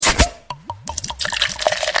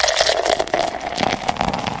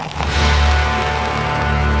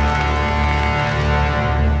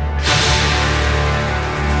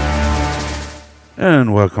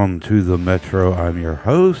And welcome to the Metro. I'm your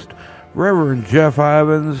host, Reverend Jeff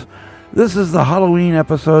Ivins. This is the Halloween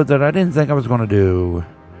episode that I didn't think I was going to do.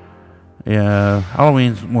 Yeah,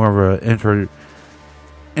 Halloween's more of a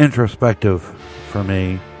introspective for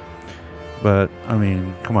me. But, I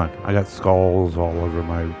mean, come on. I got skulls all over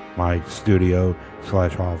my studio /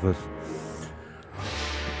 office.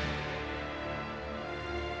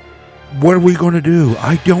 What are we going to do?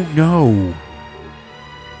 I don't know.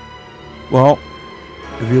 Well,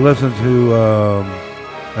 if you listen to,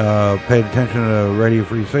 paid attention to Radio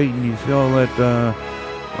Free Satan, you saw that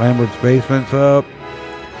Lambert's Basement's up.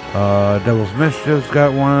 Devil's Mischief's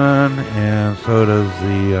got one, and so does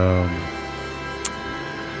the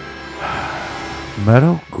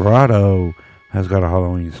Meadow Grotto has got a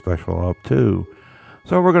Halloween special up too.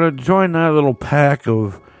 So we're going to join that little pack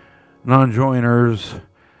of non-joiners.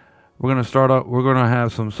 We're going to start up. We're going to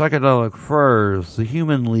have some Psychedelic Furs, the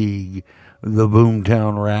Human League, the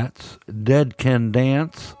Boomtown Rats, Dead Can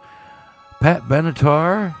Dance, Pat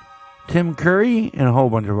Benatar, Tim Curry, and a whole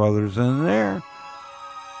bunch of others in there.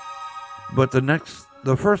 But the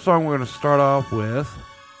first song we're going to start off with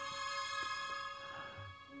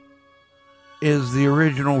is the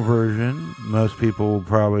original version. Most people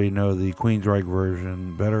probably know the Queensryche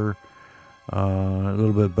version better, a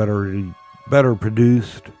little bit better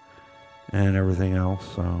produced, and everything else.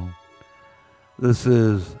 So this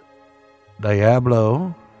is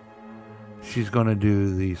Diablo. She's going to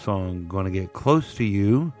do the song Gonna Get Close to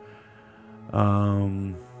You.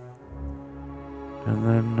 And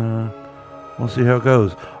then we'll see how it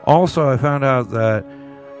goes. Also, I found out that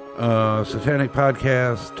Satanic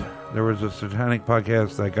Podcast, there was a Satanic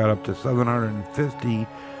Podcast that got up to 750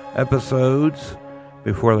 episodes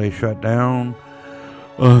before they shut down.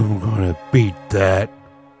 I'm going to beat that.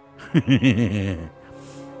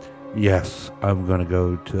 Yes, I'm going to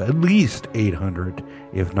go to at least 800,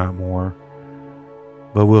 if not more.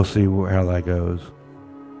 But we'll see how that goes.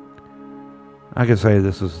 I can say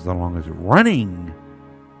this is the longest running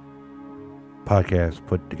podcast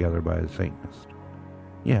put together by a Satanist.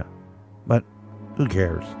 Yeah, but who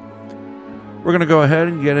cares? We're going to go ahead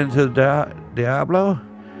and get into Diablo.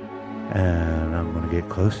 And I'm going to get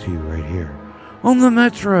close to you right here on the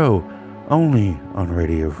Metro. Only on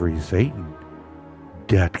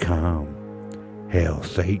RadioFreeSatan.com. Hail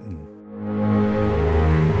Satan.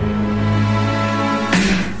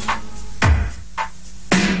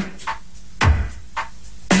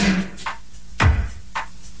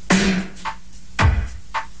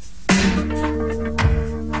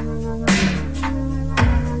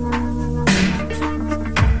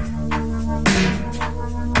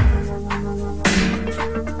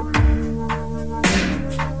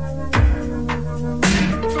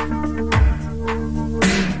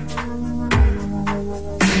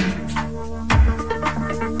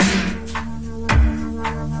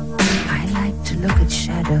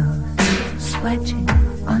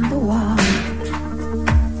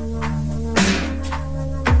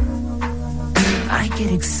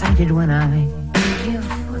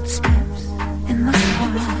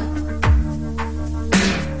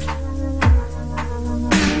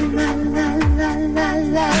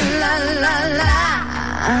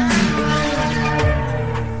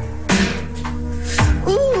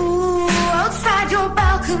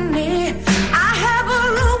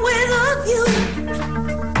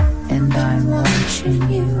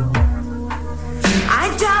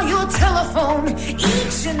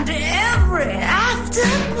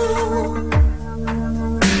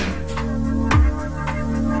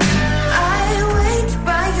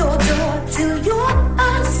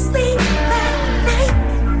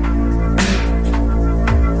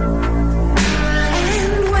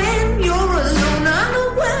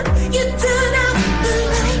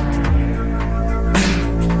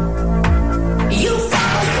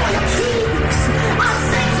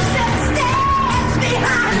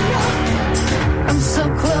 I'm so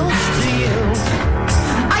close to you.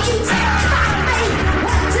 Are you tired?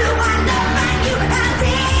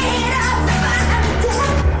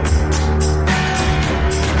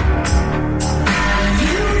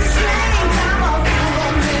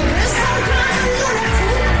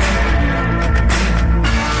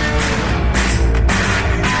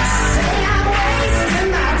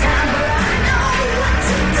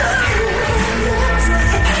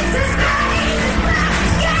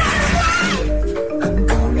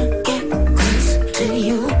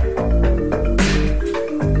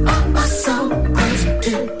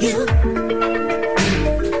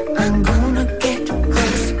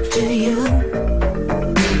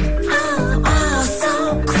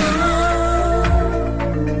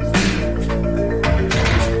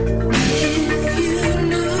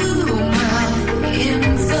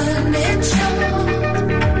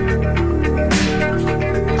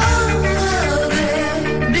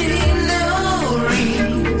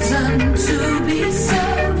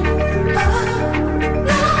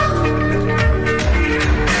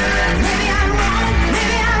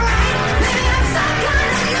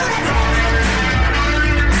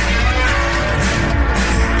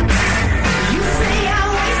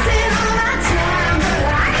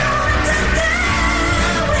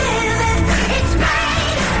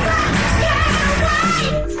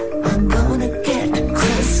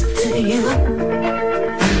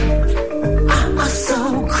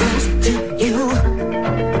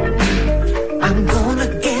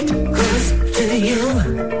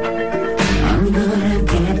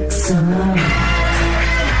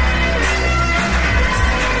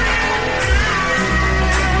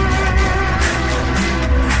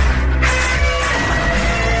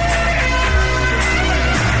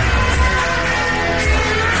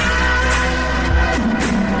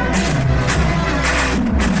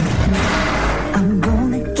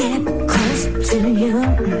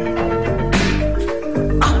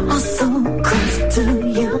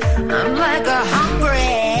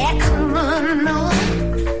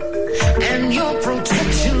 Your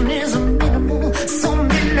protection is minimal, so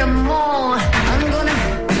minimal. I'm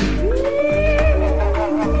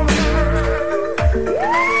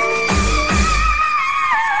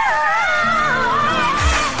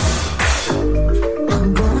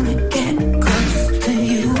gonna get close to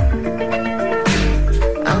you.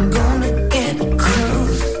 I'm gonna get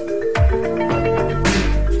close.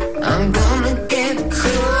 I'm gonna get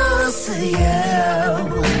close to you.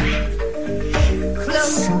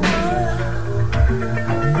 Close.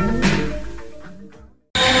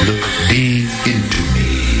 Look deep into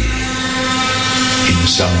me. In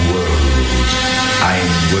some worlds, I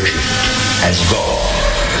am worshipped as God.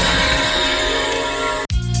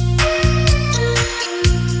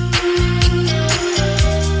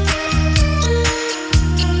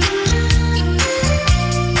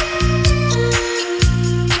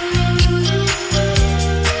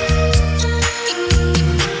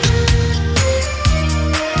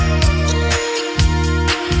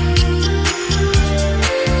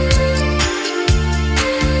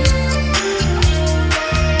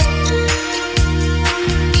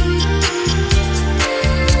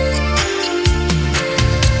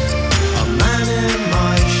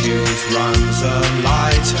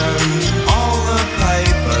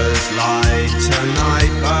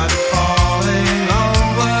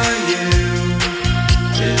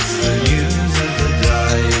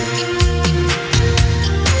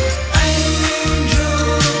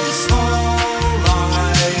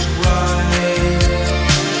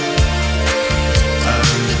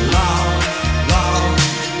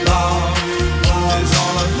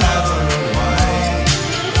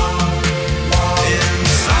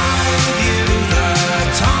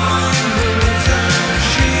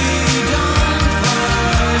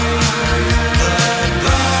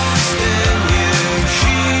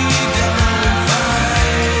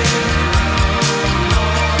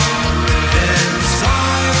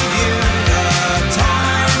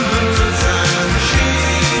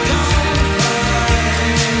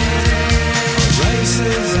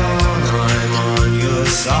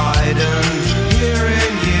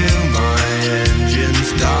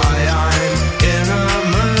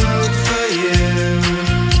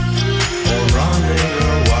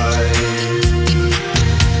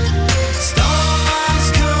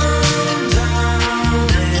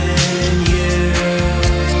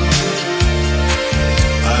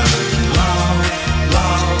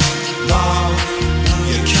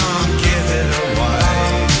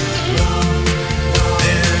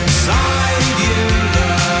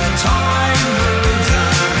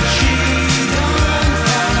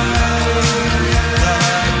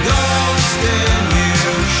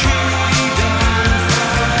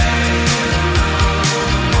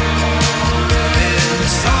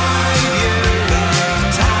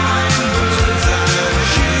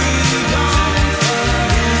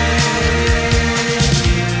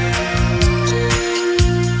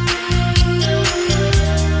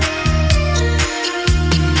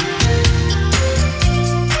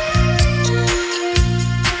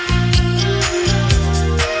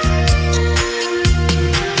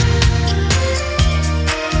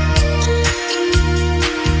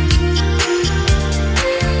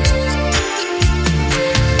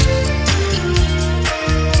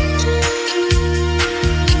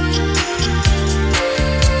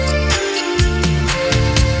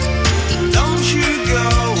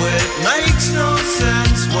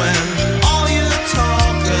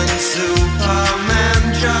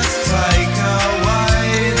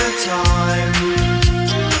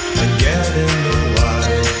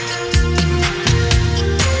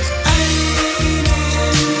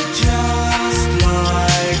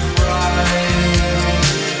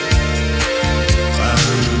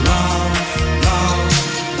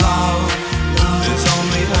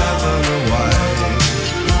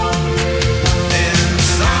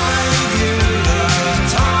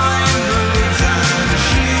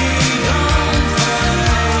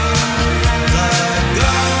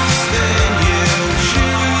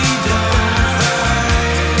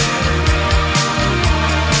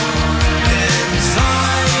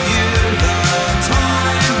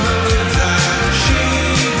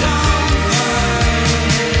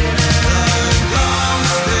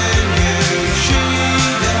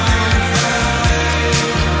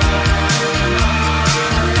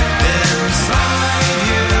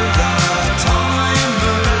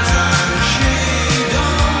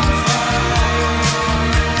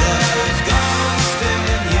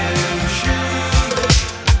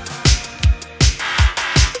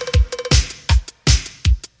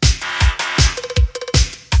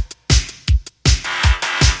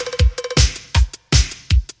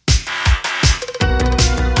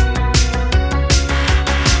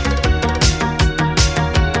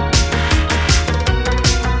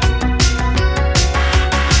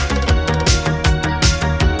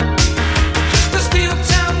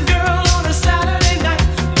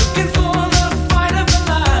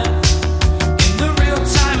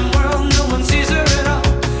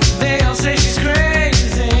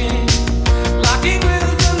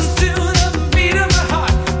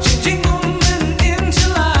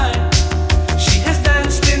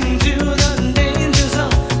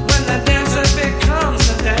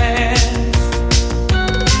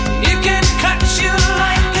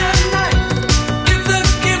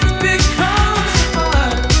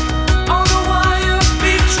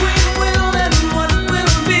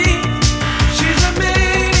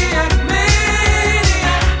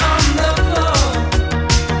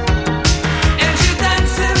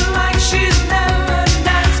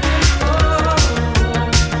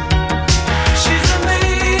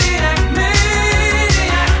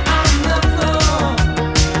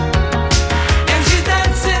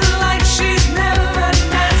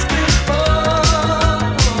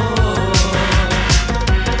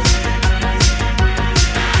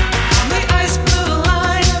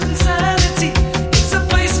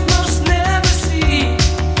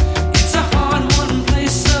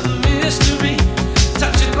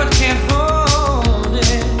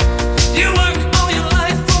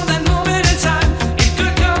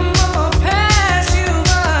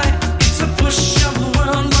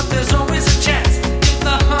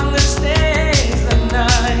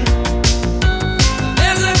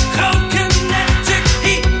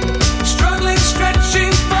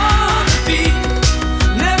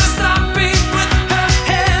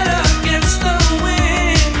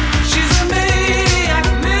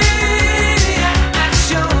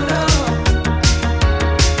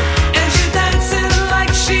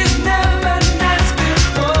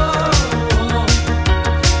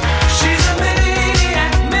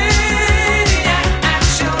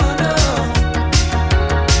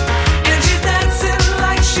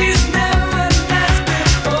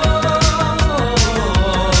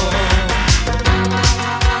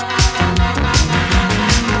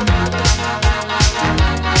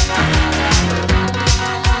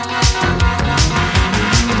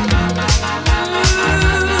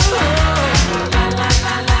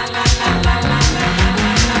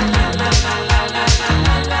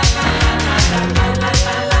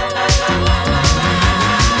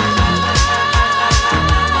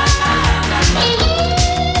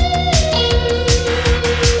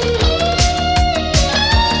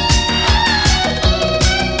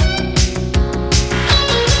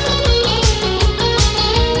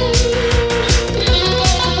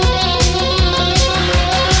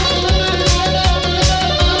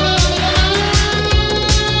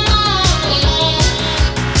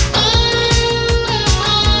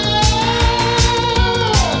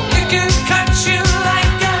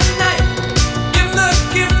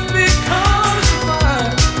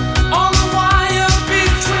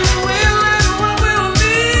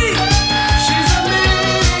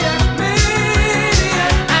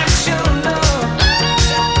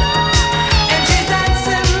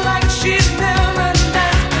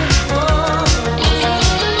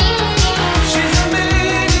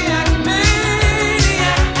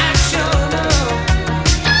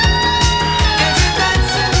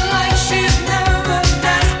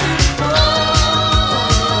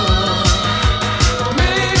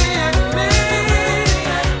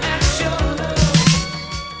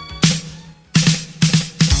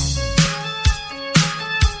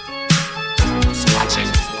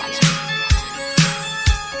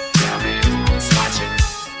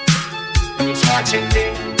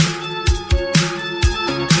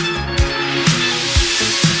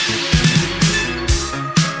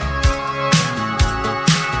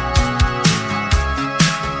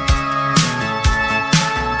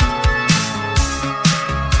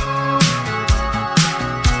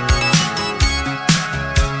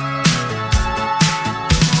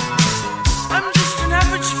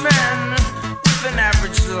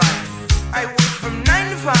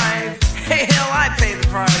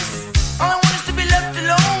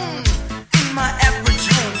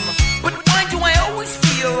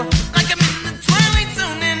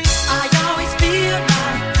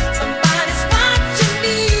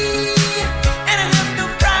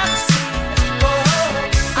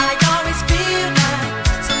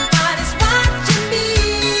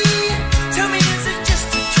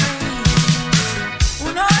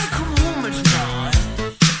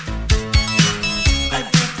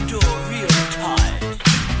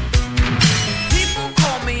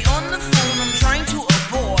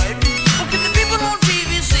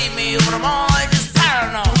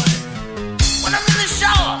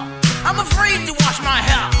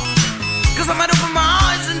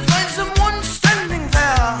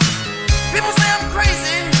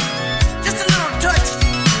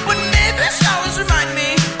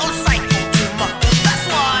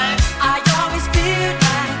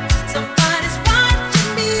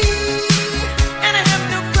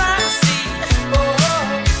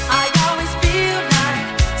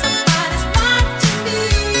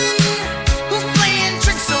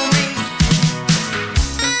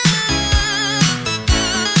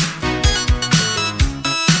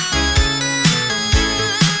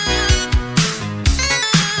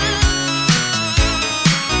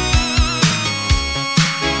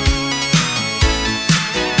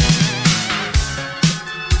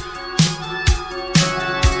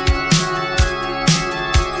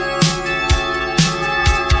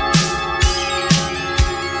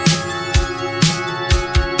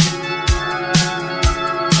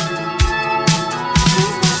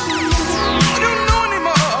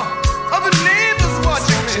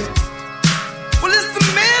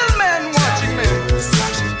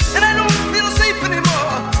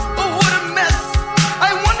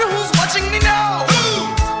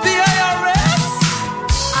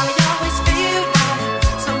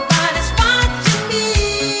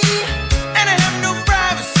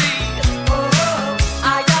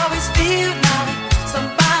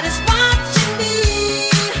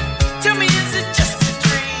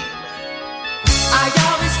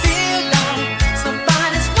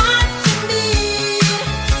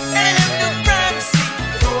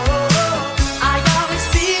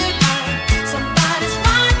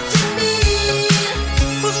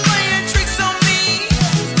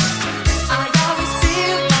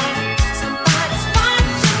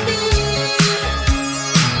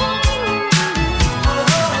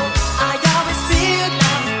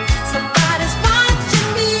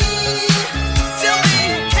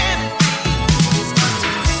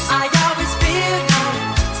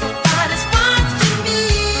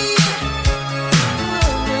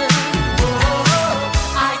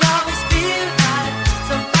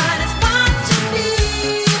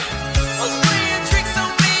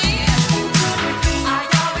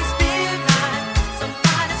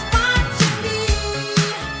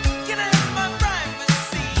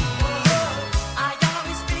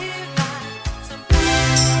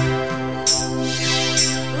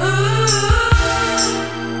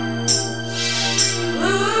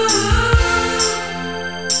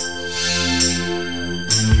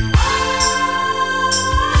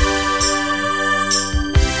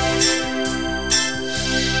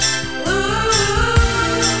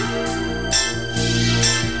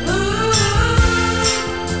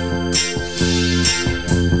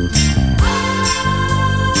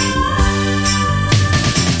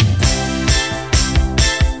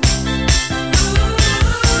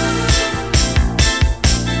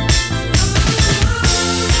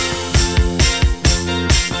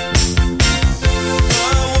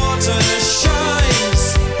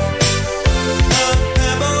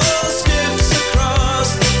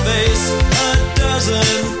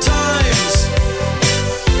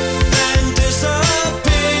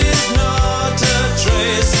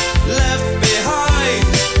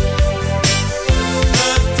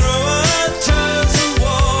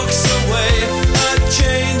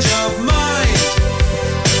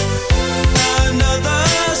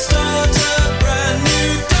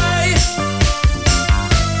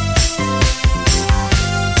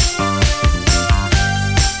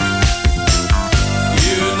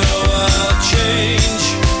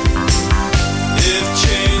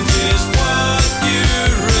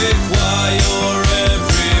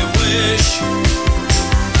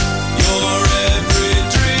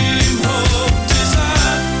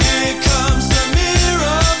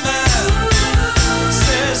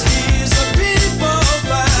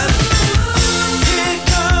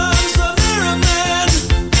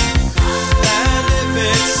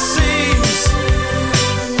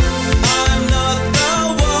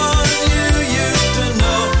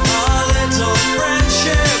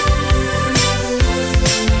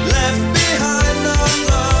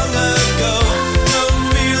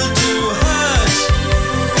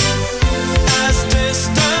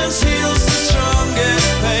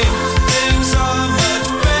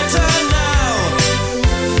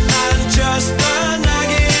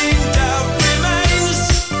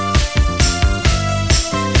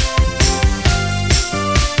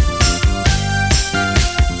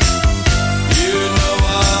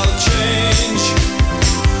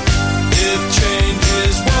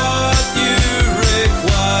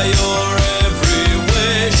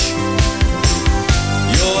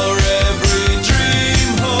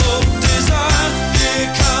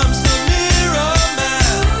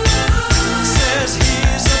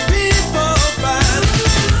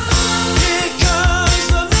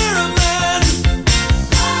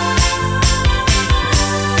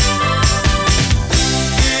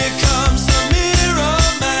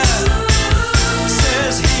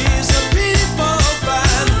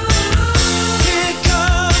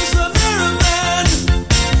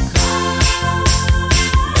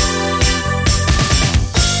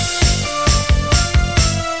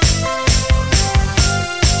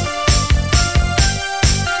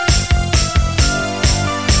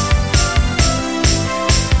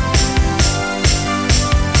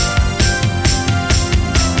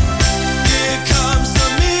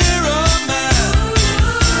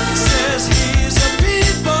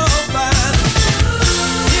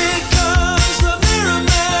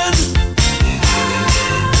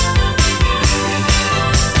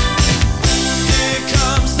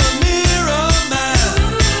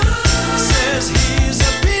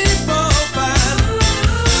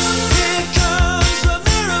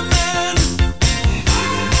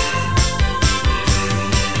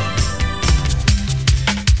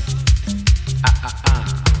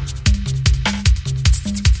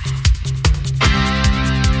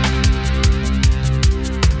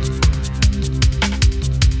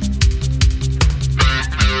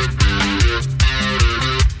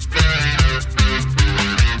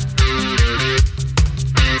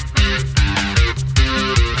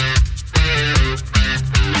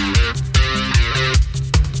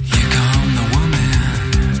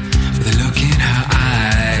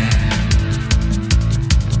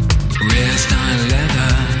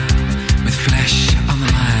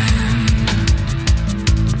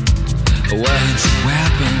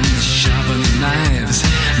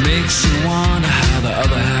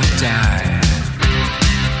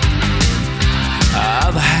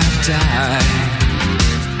 inside.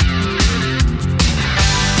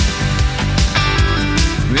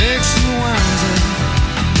 Makes me wonder,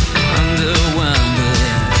 wonder.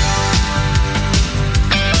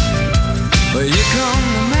 But here come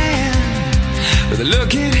the man with a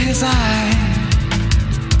look in his eye.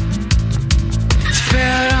 It's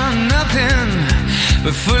fair on nothing,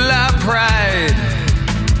 but full of pride.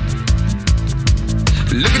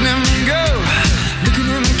 Look at him go, look at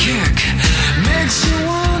him kick. Makes you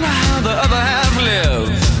wonder how the other half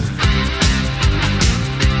live.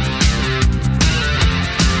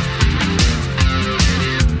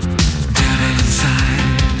 Devil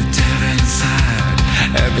inside, the devil inside.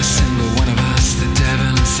 Every single one of us, the devil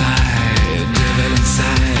inside. Devil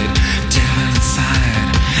inside, devil inside.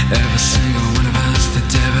 Every single one of us, the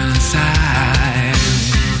devil inside.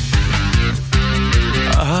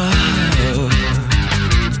 Oh.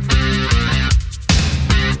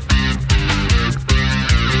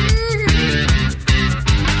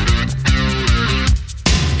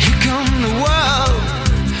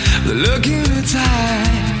 Look in its eye.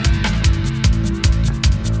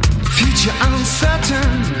 Future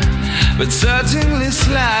uncertain, but certainly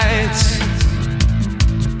slight.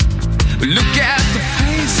 Look at the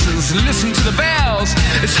faces, listen to the bells.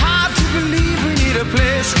 It's hard to believe we need a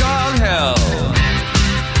place called hell.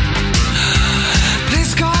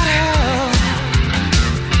 Place called hell.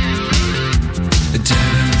 The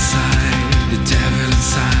devil inside, the devil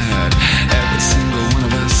inside. Every single one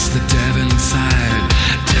of us, the devil inside.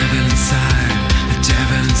 Devil inside, the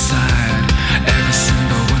devil inside. Every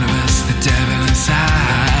single one of us, the devil inside.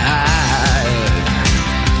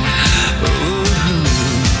 Ooh.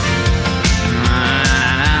 Na,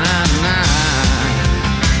 na, na, na.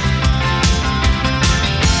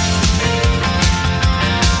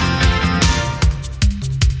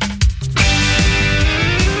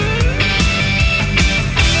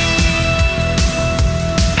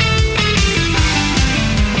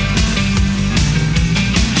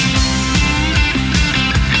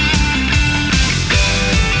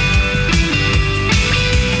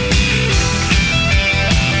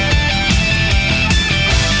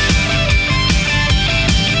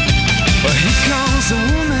 A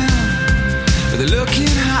woman with a look in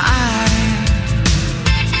her eye.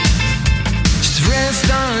 She's raised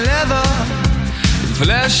on leather, with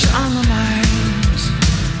flesh on the mind.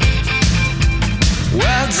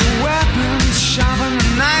 Words and weapons, sharper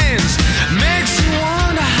than knives. Makes you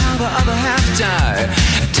wonder how the other half died.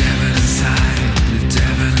 The devil inside, the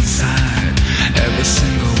devil inside. Every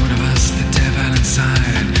single one of us, the devil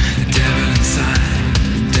inside. The devil inside,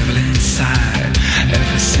 the devil inside.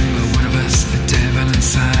 Every single one of us, the devil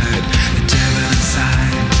inside. The devil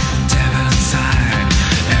inside, devil inside.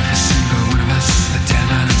 Every single one of us, the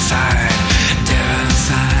devil inside. Devil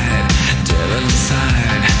inside, devil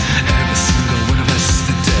inside. Every single one of us,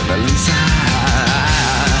 the devil inside.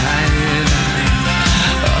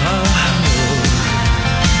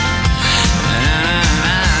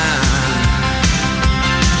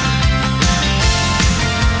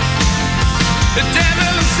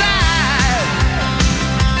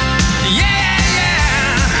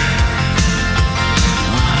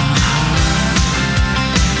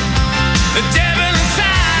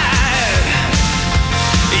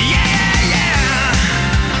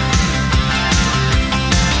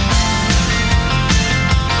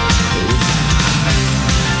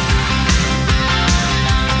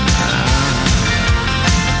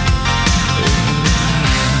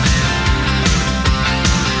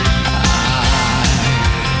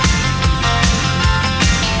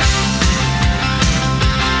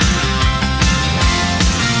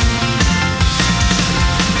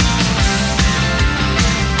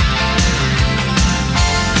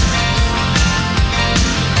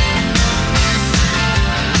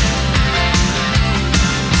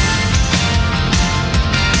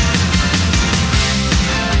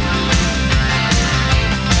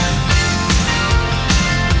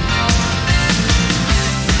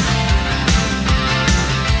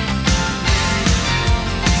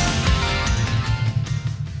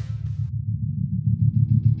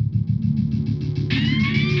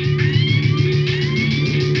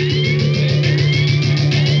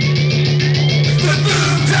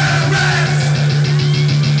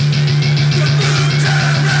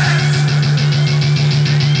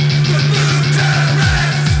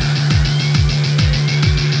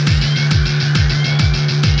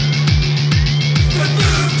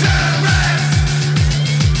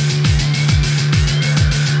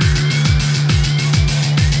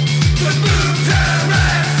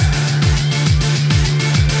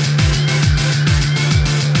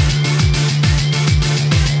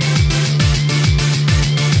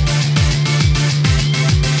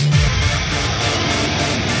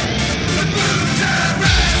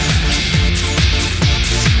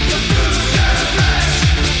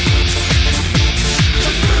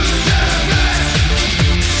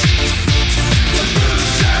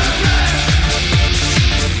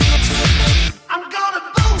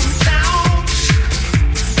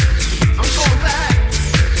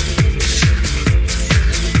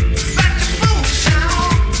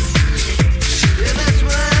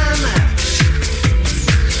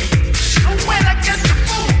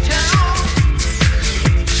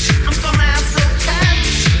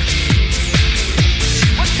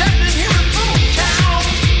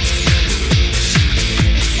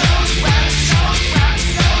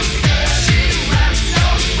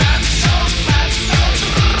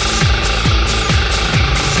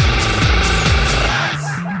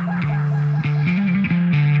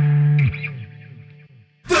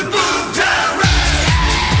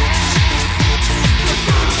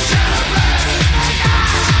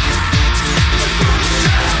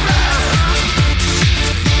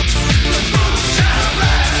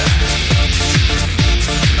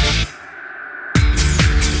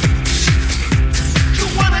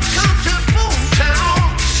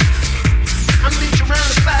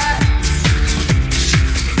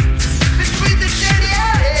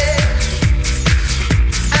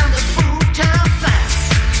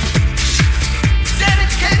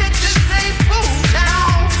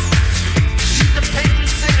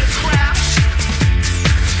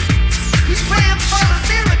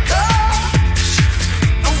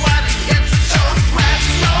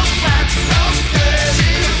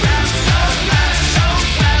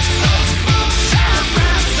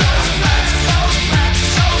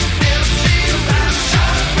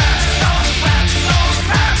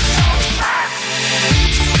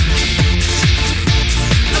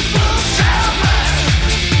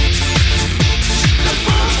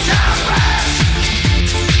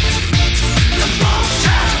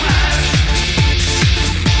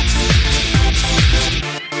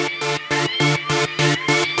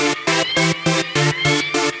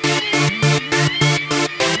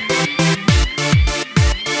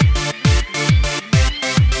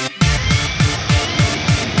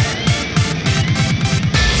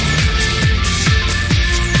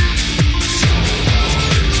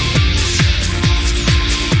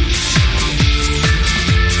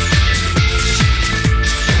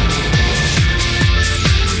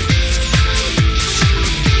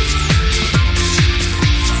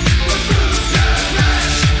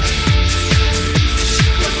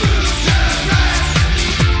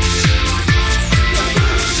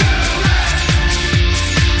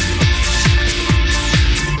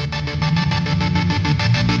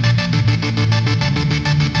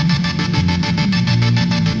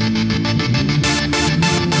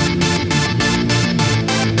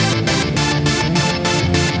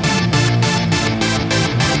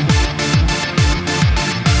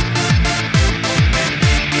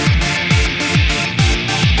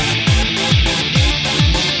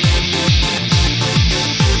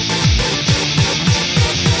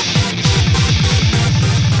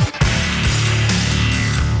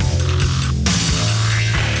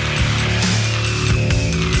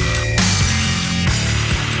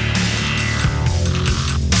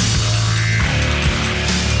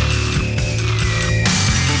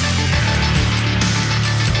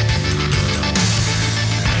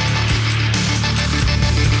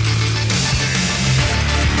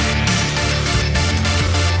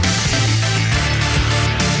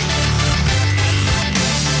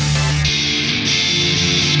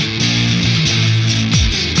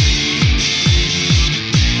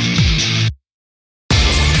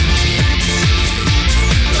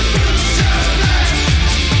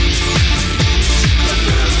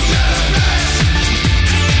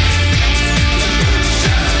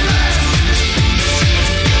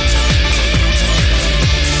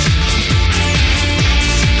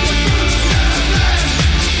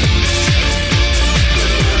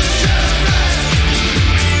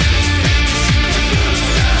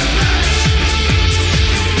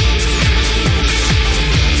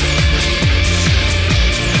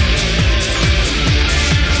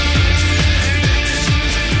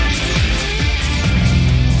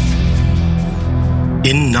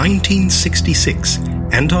 In 1966,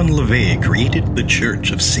 Anton LaVey created the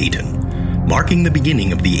Church of Satan, marking the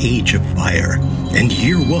beginning of the Age of Fire and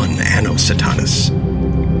Year 1 Anno Satanas.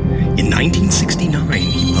 In 1969,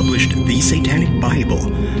 he published the Satanic Bible,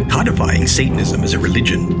 codifying Satanism as a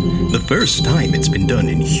religion, the first time it's been done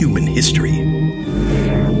in human history.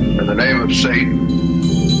 In the name of Satan,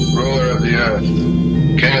 ruler of the earth,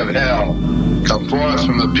 king of hell, come forth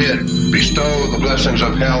from the pit, bestow the blessings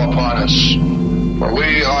of hell upon us. For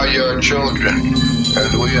we are your children,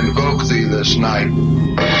 and we invoke thee this night.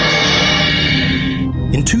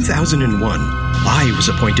 In 2001, I was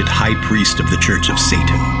appointed High Priest of the Church of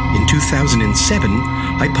Satan. In 2007,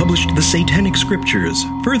 I published the Satanic Scriptures,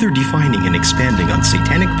 further defining and expanding on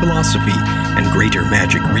Satanic philosophy and greater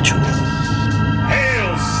magic ritual.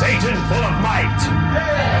 Hail, Satan full of might!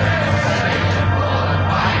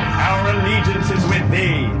 Our allegiance is with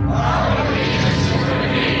thee.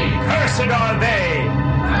 Cursed are they.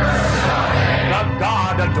 The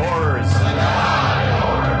God adorers.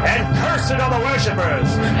 And cursed are the worshippers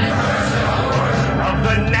of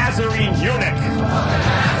the Nazarene eunuch.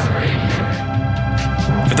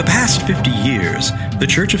 For the past 50 years, the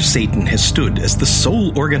Church of Satan has stood as the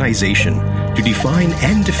sole organization to define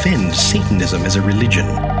and defend Satanism as a religion.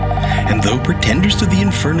 And though pretenders to the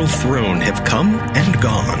infernal throne have come and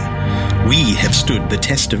gone, we have stood the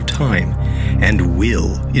test of time and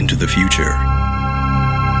will into the future.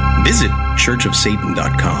 Visit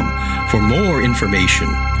churchofsatan.com for more information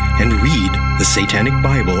and read the Satanic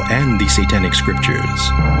Bible and the Satanic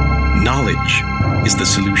Scriptures. Knowledge is the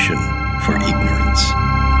solution for ignorance.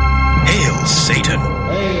 Hail, Satan!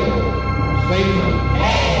 Hail, Satan!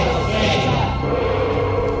 Hail, Satan!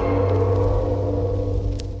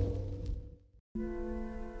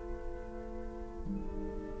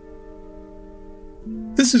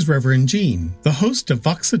 This is Reverend Gene, the host of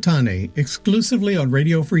Vox Satanae, exclusively on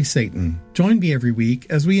Radio Free Satan. Join me every week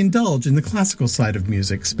as we indulge in the classical side of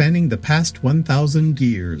music spanning the past 1,000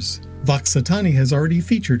 years. Vox Satanae has already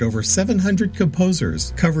featured over 700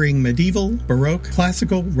 composers covering medieval, baroque,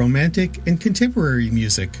 classical, romantic, and contemporary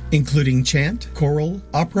music, including chant, choral,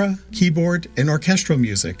 opera, keyboard, and orchestral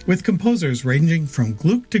music, with composers ranging from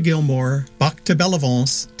Gluck to Gilmour, Bach to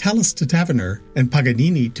Bellavance, Tallis to Taverner, and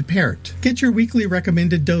Paganini to Pärt. Get your weekly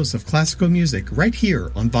recommended dose of classical music right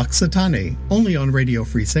here on Vox Satanae, only on Radio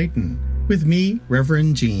Free Satan, with me,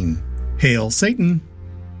 Reverend Gene. Hail Satan!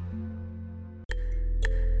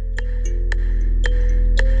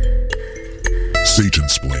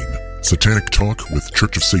 Satansplain, Satanic Talk with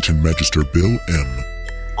Church of Satan Magister Bill M.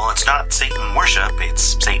 Well, it's not Satan worship,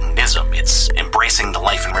 it's Satanism. It's embracing the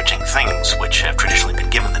life-enriching things which have traditionally been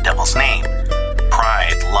given the devil's name.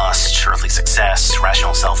 Pride, lust, earthly success,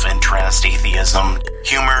 rational self-interest, atheism,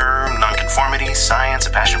 humor, nonconformity, science, a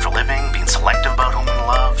passion for living, being selective about whom we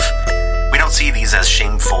love. We don't see these as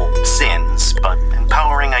shameful sins, but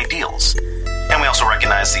empowering ideals. And we also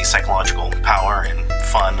recognize the psychological power and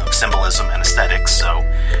fun of symbolism and aesthetics, so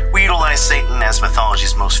we utilize Satan as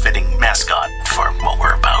mythology's most fitting mascot for what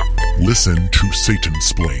we're about. Listen to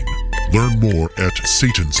Satansplain. Learn more at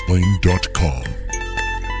satansplain.com.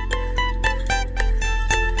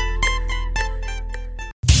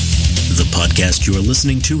 The podcast you are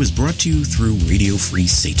listening to is brought to you through Radio Free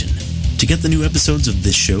Satan. To get the new episodes of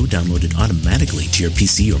this show downloaded automatically to your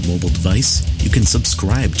PC or mobile device, you can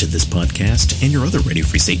subscribe to this podcast and your other Radio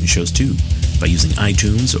Free Satan shows too, by using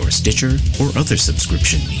iTunes or Stitcher or other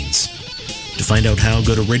subscription means. To find out how,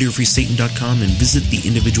 go to RadioFreeSatan.com and visit the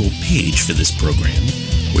individual page for this program,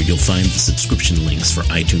 where you'll find the subscription links for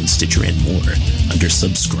iTunes, Stitcher, and more under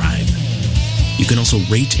Subscribe. You can also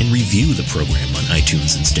rate and review the program on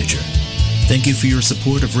iTunes and Stitcher. Thank you for your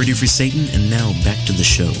support of Radio Free Satan, and now back to the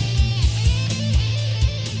show.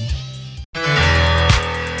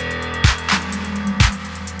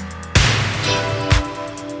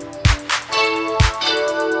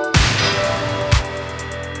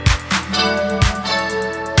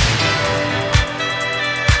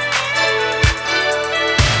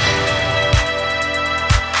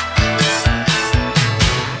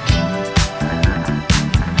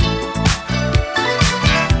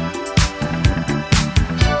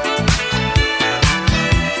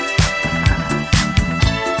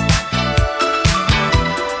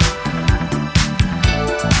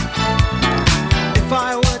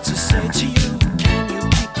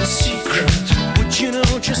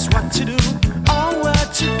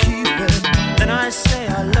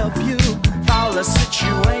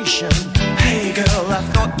 Hey girl, I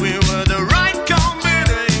thought we were the right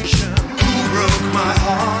combination. Who broke my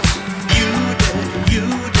heart? You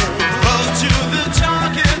did. Roll to the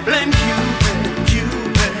target, blame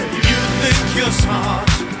Cupid. You think you're smart.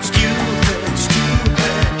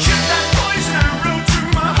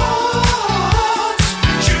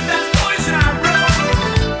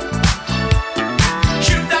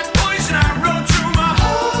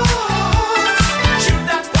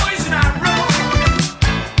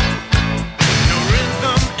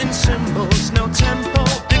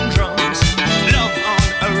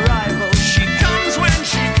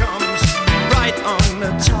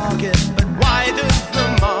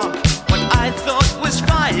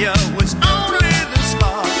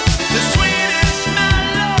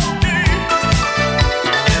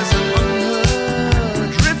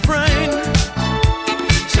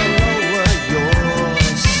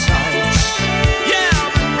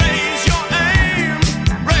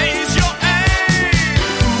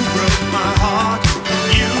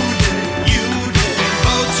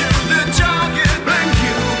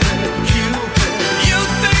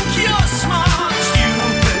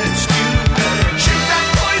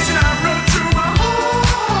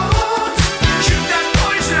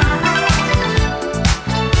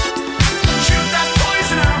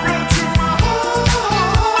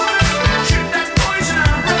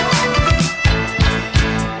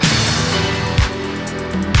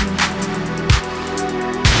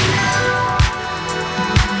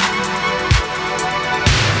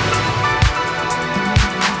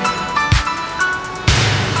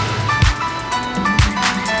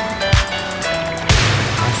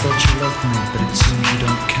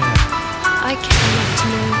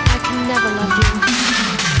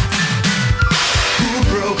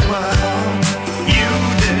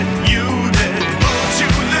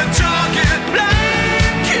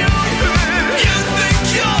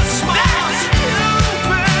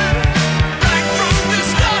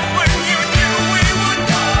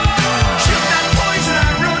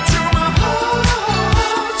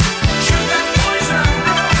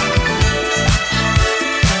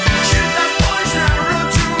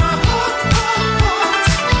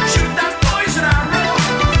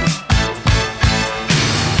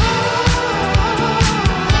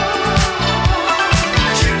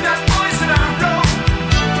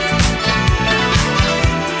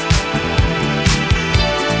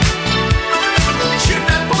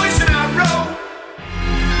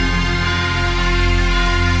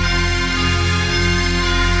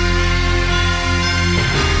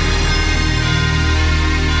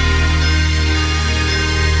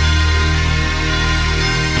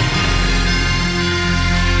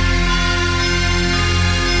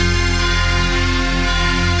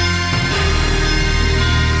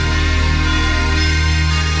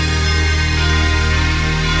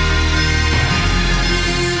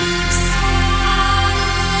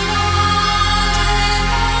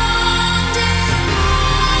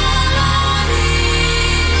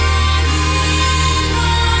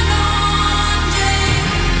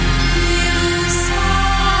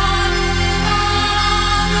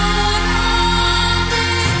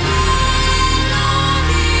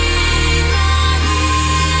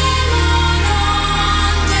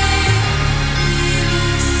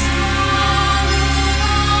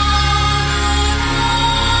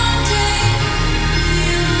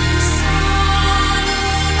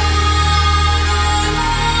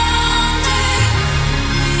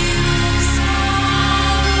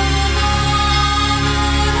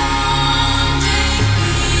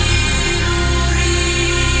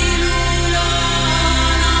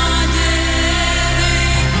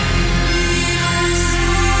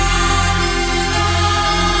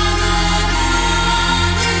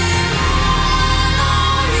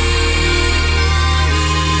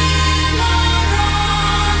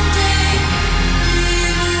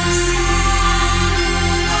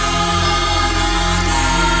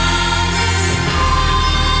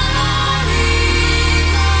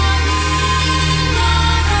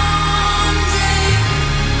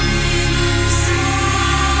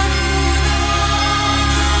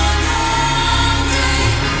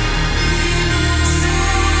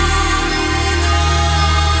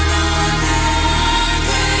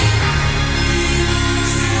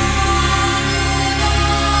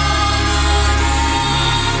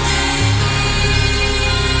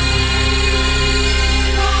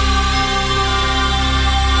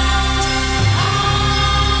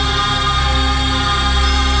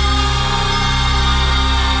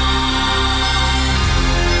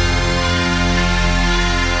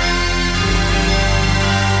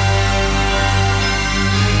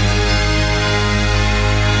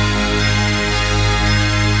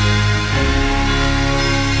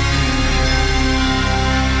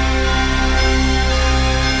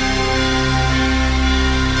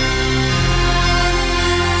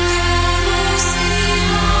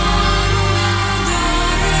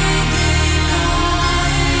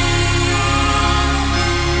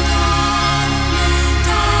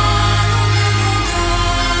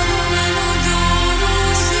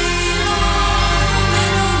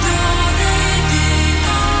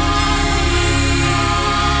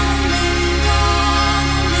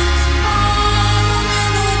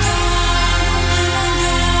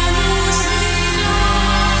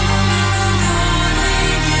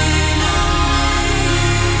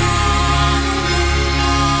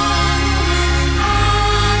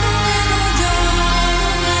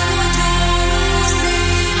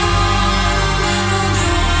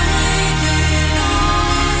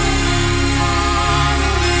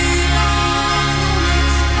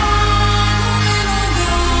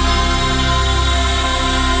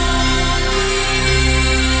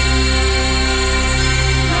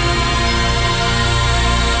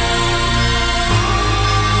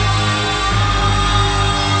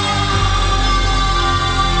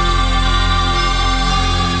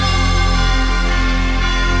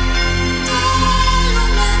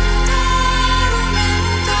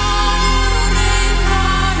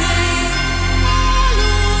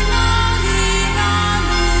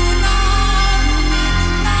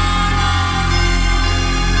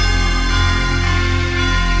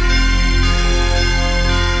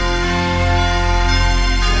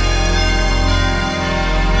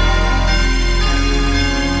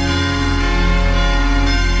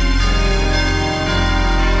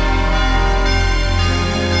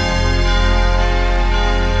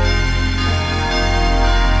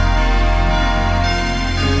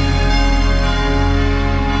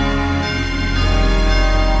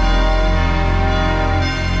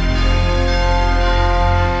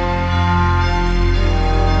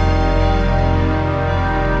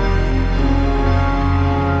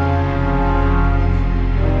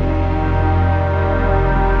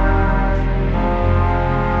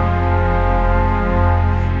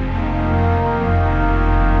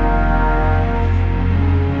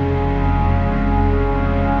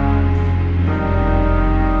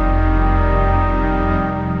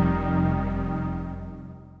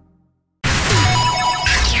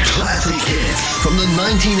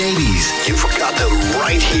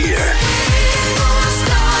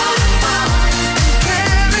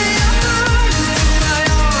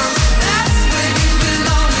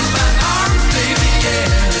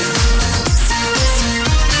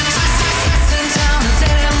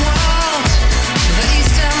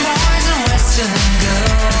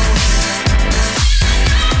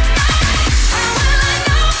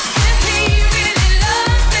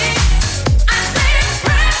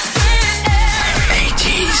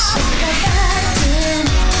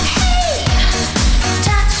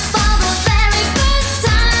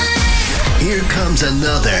 comes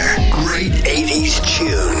another great 80s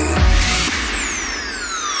tune.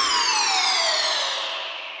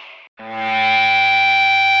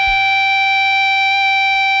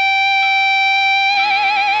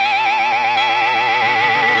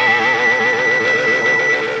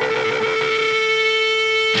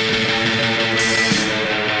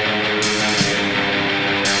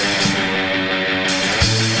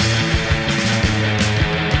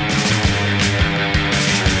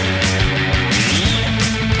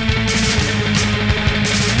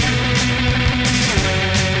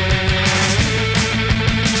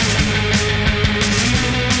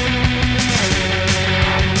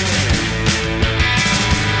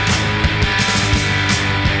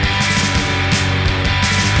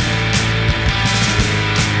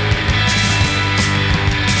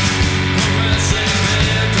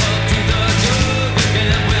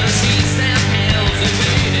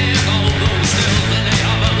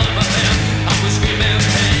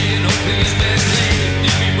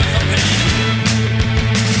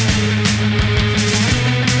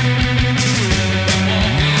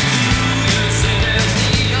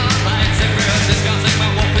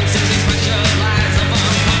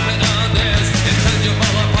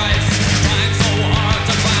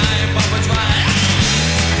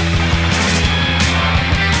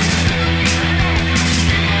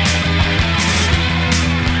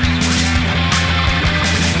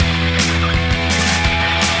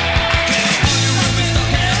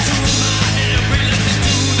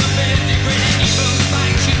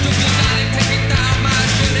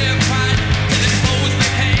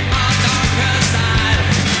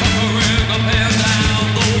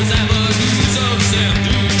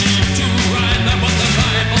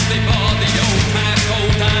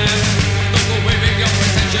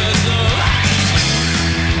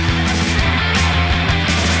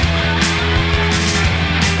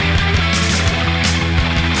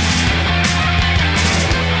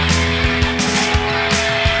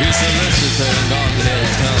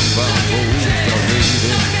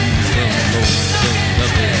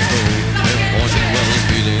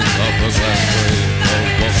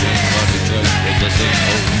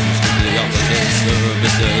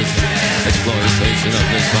 Exploitation of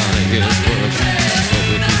this body is work. So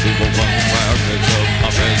with these evil vampire picks up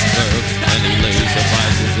off his curve, and he lays the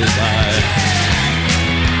vices aside.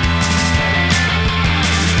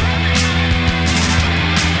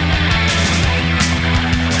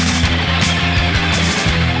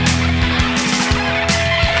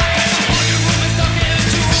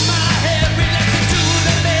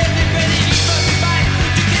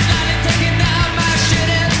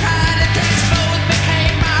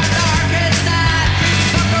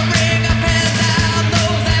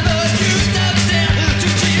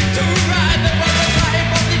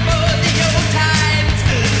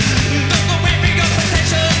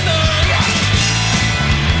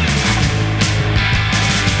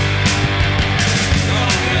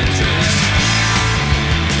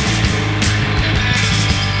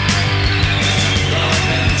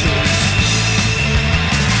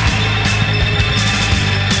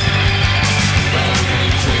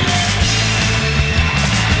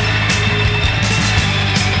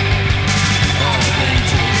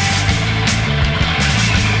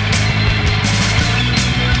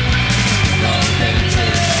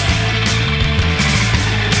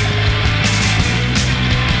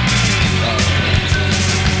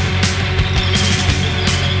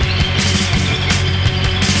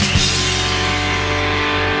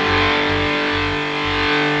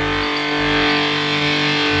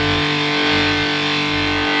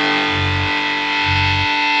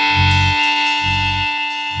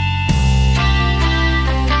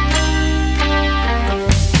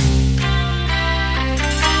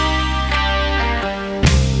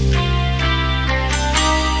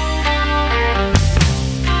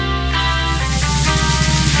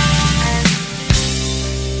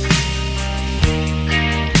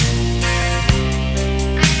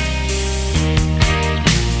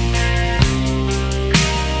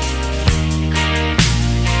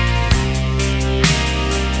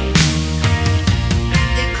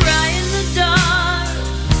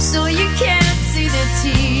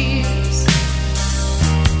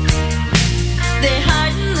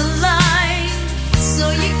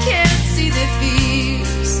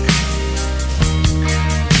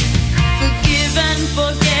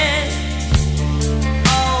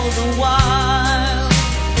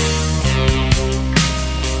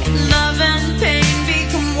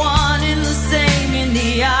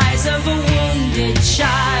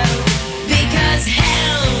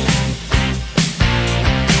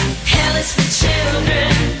 Hell is for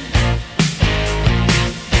children,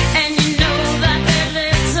 and you know that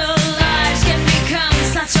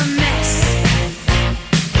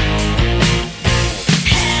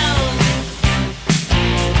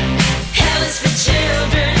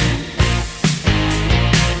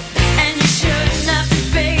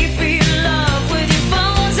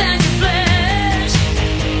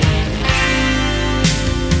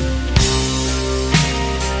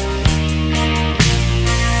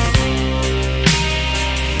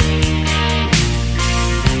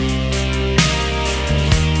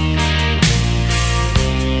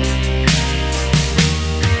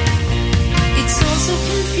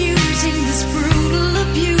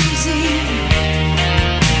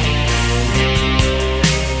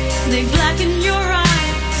in your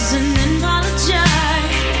eyes and then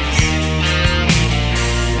apologize.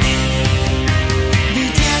 Be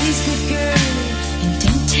daddy's good girl and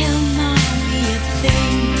don't tell mommy a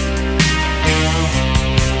thing.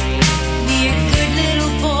 Be a good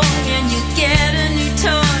little boy and you get a new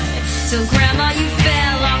toy. So grandma, you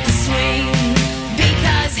fell off the swing.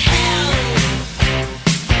 Because hell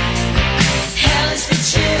is for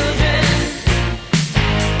children.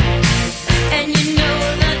 And you know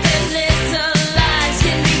that their little lives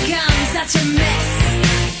can become such a mess.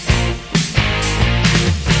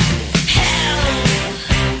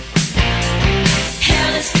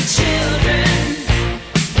 Hell is for children.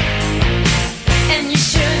 And you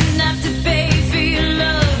shouldn't have to pay for your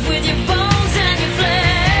love with your bones and your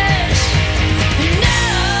flesh. No,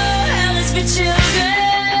 hell is for children.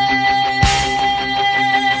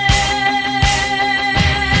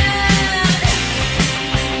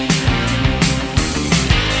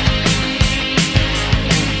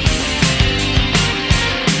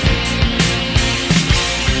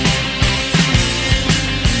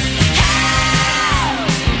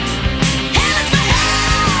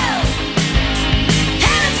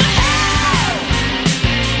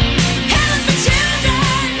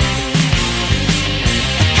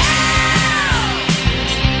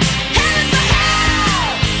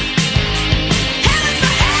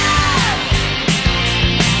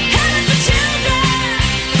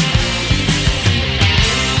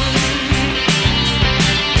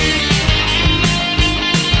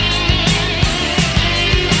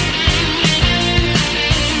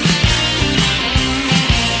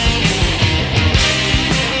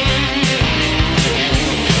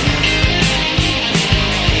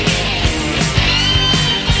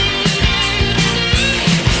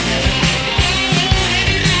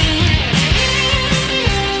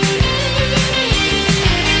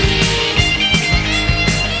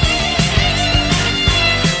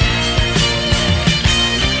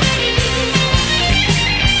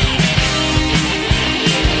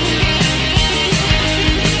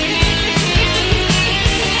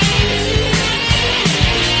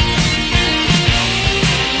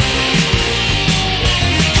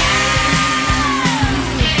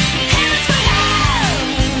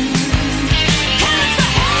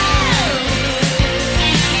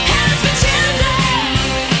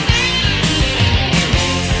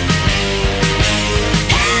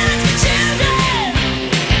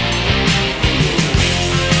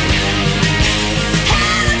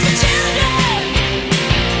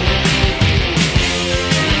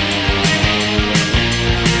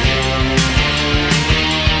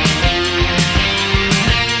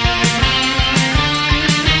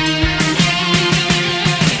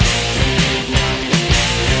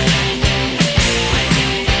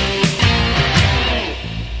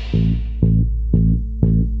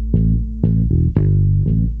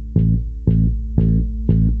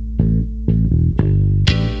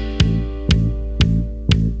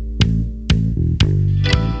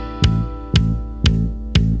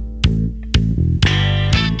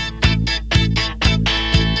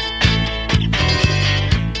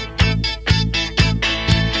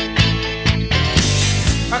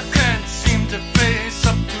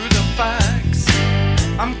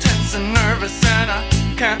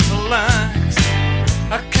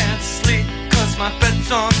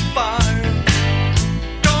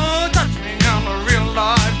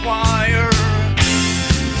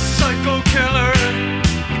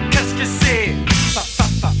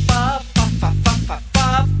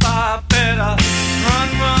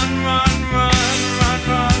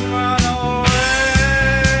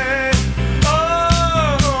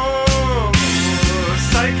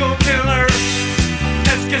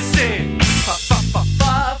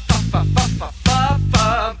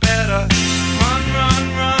 Better run, run,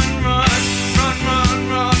 run, run.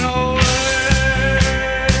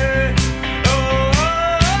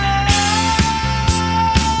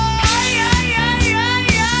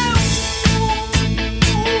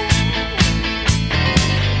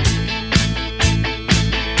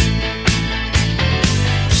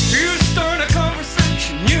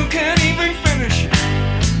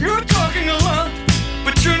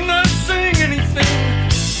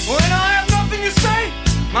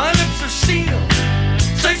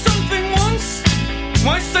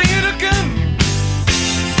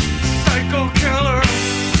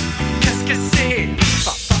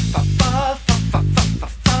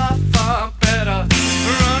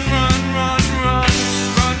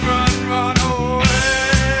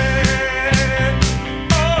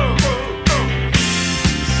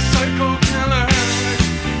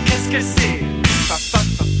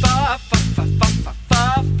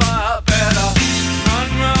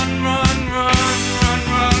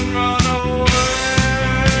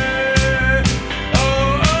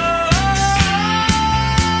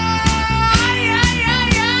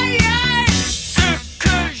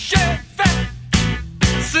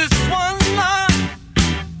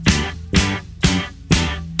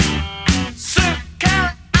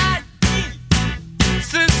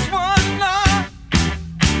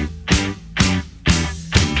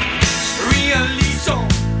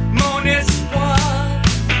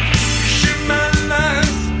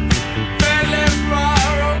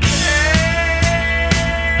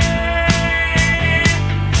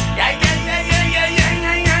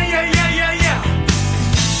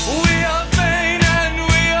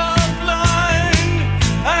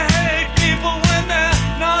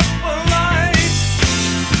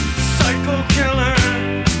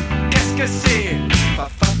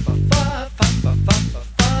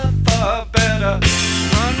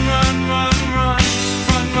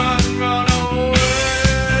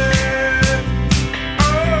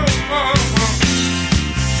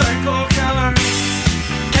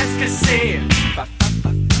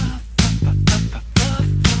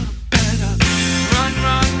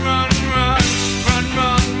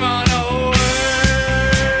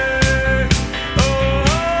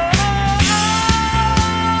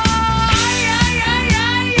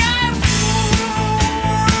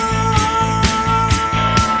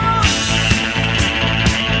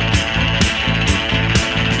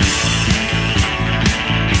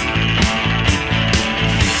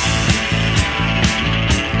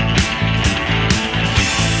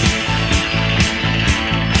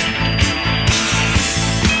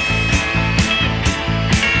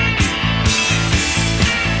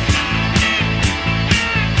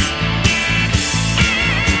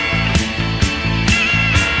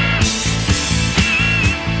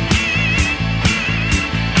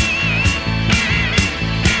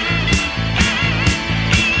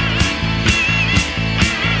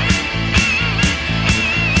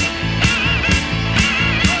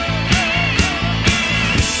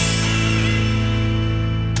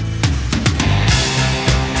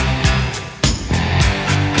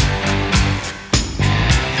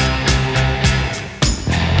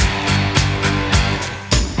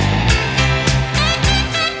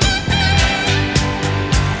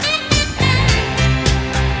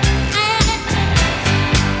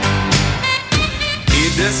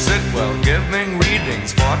 This Sitwell giving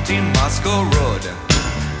readings, 14 Moscow Road.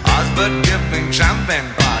 Osbert giving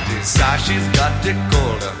champagne parties, Sashi's got it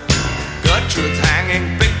cold. Gertrude's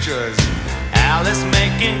hanging pictures, Alice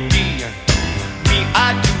making tea. Me,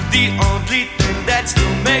 I do the only thing that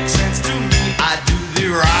still makes sense to me. I do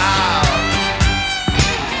the rock.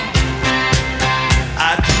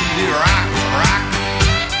 I do the rock, rock.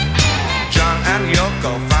 John and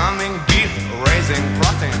Yoko farming beef, raising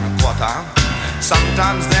protein quota.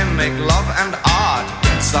 Sometimes they make love and art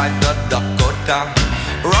inside the Dakota.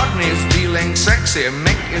 Rodney's feeling sexy,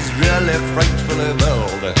 Mick is really frightfully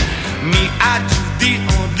bold. Me, I do the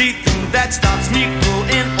only thing that stops me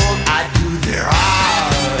growing old. I do the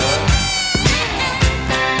rock.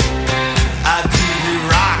 I do the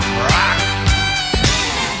rock, rock.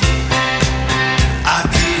 I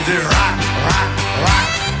do the rock, rock, rock.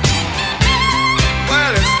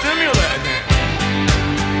 Well, it's stimulating.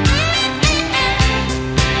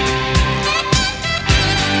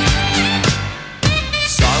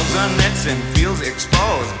 Solzhenitsyn feels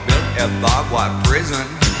exposed, built a barbed wire prison.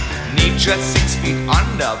 Nietzsche 6 feet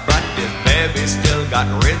under, but this baby still got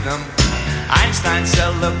rhythm. Einstein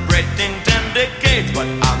celebrating 10 decades, but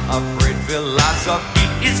I'm afraid philosophy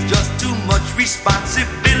is just too much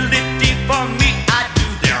responsibility for me. I do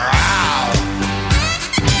the round.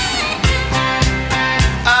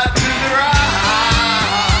 I do the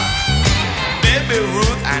round. Baby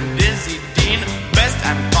Ruth and Dizzy Dean, Best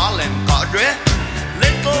and Colin Codry,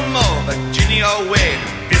 Little Mo, Virginia Wade,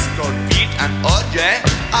 Disco Pete and OJ.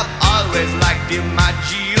 I've always liked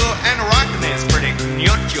DiMaggio and Rodney's pretty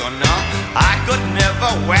cute, you know. I could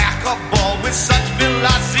never whack a ball with such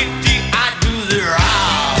velocity. I do the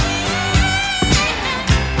round.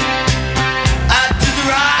 I do the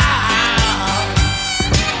round.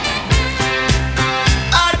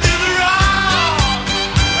 I do the round.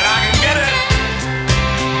 When I can get it.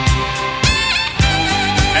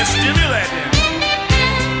 And stimulate it.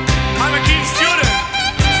 I'm a keen student.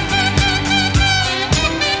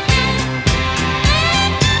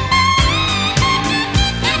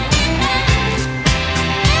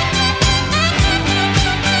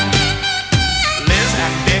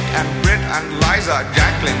 Liza,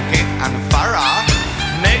 Jacqueline, Kate and Farrah,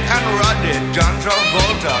 Meg and Roddy, John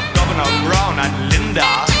Travolta, Governor Brown and Linda,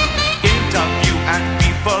 Interview and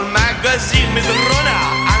People magazine, Miss Rona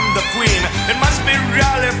and the Queen. It must be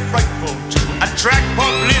really frightful to attract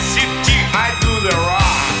publicity. I do the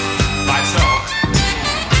rock myself.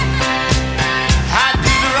 I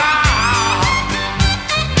do the rock.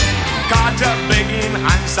 Carter, Begin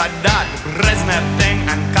and Sadat, Brezhnev, Teng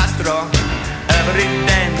and Castro. Every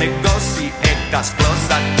day negotiate us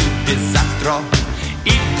closer to disaster.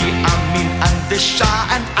 Idi Amin and the Shah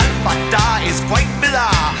and Al-Fatah is quite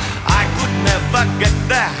bizarre. I could never get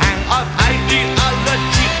the hang of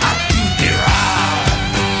ideology. I do the round.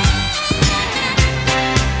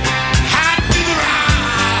 I do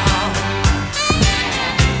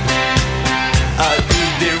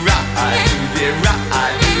the round. I do the round. I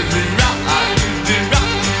do the round. I do the round. I do the round.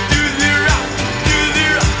 Do the round. Do the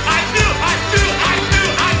round. I do. I do. I do.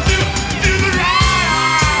 I do. Do the round.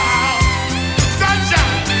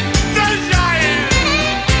 Sunshine. Sunshine.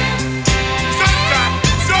 Sunshine.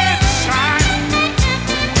 Sunshine.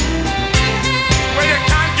 Where you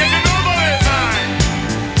can't get it over it, man.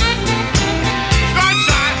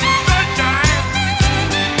 Sunshine. Sunshine.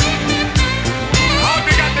 Hope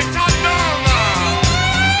you got the top down now.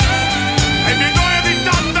 If you don't have the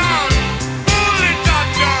top down, pull the top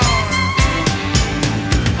down.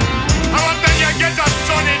 I want that you get a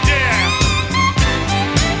sunny day.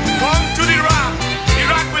 Come to the rock. The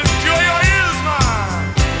rock will cure your ills,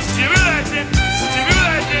 man. Stimulate it.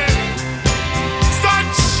 Stimulate it.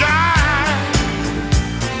 Sunshine.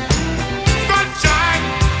 Sunshine.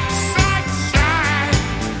 Sunshine.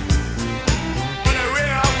 But I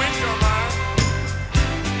really have winter, man.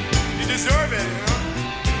 You deserve it, you know.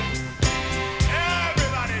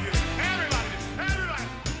 Everybody do. Everybody do. Everybody.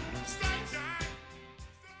 Sunshine.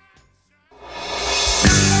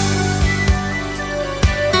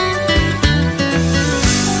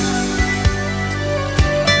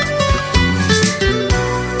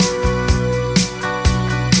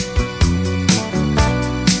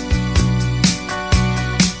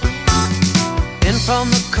 In from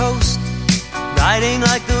the coast, riding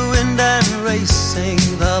like the wind and racing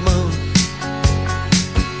the moon.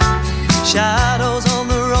 Shadows on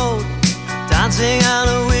the road, dancing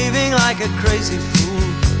and weaving like a crazy fool.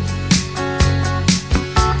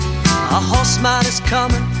 A horseman is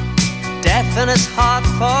coming, death in his heart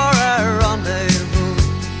for a rendezvous.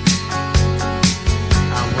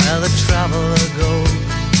 And where the traveler goes,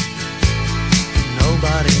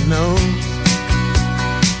 nobody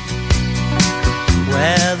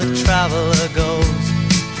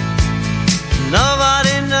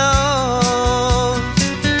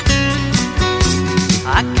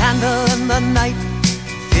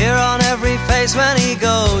fear on every face when he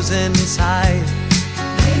goes inside.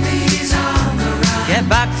 Maybe he's on the run. Get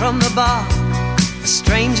back from the bar. A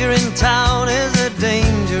stranger in town is a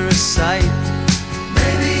dangerous sight.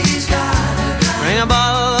 Maybe he's got a gun. Bring a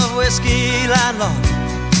bottle of whiskey, landlord.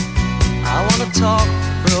 I want to talk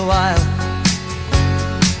for a while.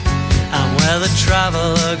 And where the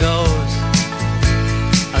traveler goes,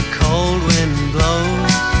 a cold wind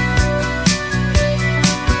blows.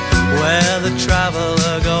 Where the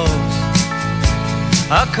traveler goes,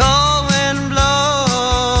 a cold wind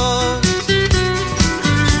blows.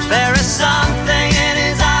 There is something in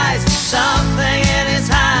his eyes, something in his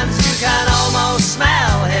hands. You can almost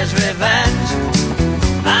smell his revenge.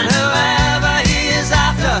 And whoever he is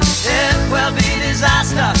after, it will be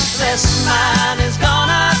disaster. This man is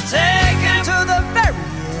gonna take him to the very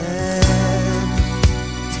end.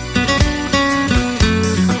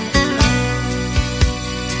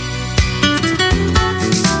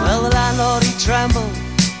 Well, the landlord, he trembled,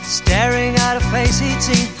 staring at a face he'd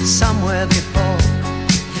seen somewhere before.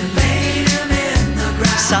 You laid him in the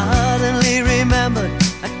ground. Suddenly remembered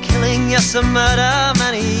a killing, yes, a murder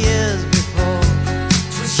many years before.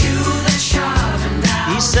 'Twas you that shot him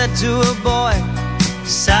down. He said to a boy,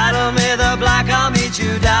 saddle me the black, I'll meet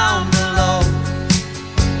you down below.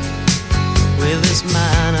 With this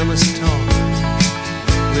man I must talk,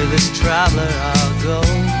 with this traveler I'll go.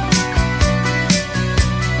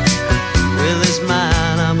 With this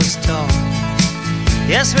man I must talk,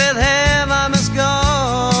 yes, with him I must go.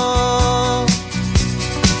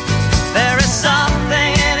 There is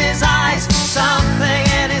something in his eyes, something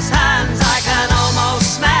in his hands. I can almost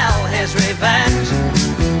smell his revenge.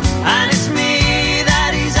 And it's me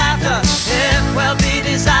that he's after, it will be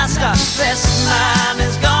disaster. This man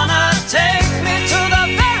is gonna take me to the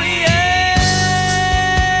very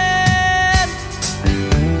end.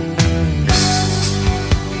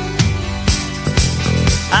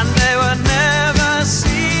 And they were never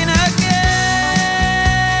seen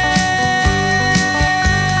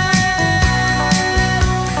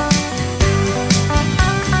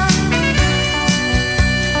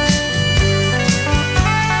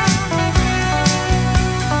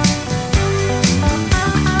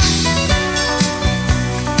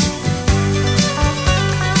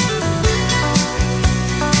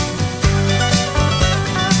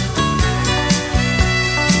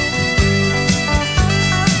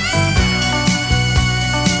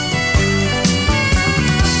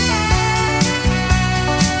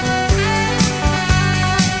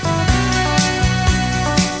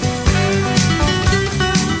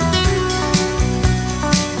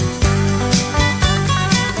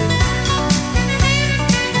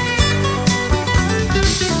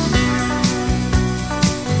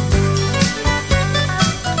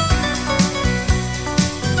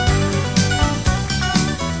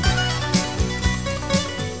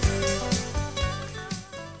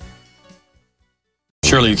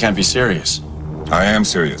Surely you can't be serious. I am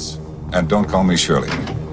serious. And don't call me Shirley.